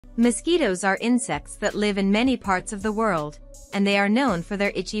Mosquitoes are insects that live in many parts of the world, and they are known for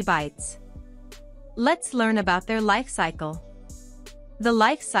their itchy bites. Let's learn about their life cycle. The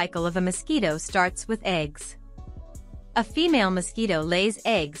life cycle of a mosquito starts with eggs. A female mosquito lays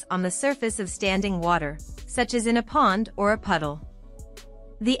eggs on the surface of standing water, such as in a pond or a puddle.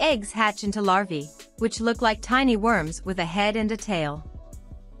 The eggs hatch into larvae, which look like tiny worms with a head and a tail.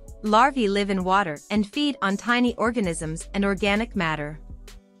 Larvae live in water and feed on tiny organisms and organic matter.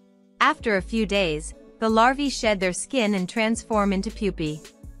 After a few days, the larvae shed their skin and transform into pupae.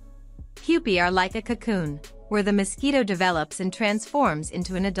 Pupae are like a cocoon, where the mosquito develops and transforms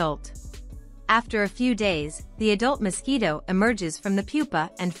into an adult. After a few days, the adult mosquito emerges from the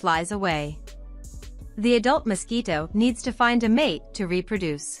pupa and flies away. The adult mosquito needs to find a mate to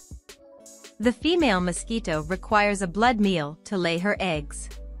reproduce. The female mosquito requires a blood meal to lay her eggs.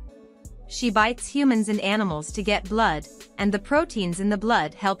 She bites humans and animals to get blood, and the proteins in the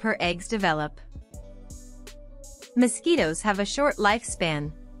blood help her eggs develop. Mosquitoes have a short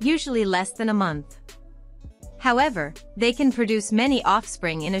lifespan, usually less than a month. However, they can produce many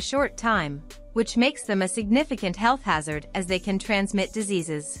offspring in a short time, which makes them a significant health hazard as they can transmit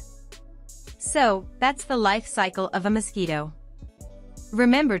diseases. So, that's the life cycle of a mosquito.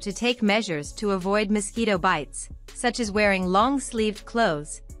 Remember to take measures to avoid mosquito bites, such as wearing long-sleeved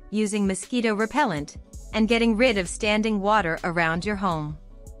clothes, using mosquito repellent, and getting rid of standing water around your home.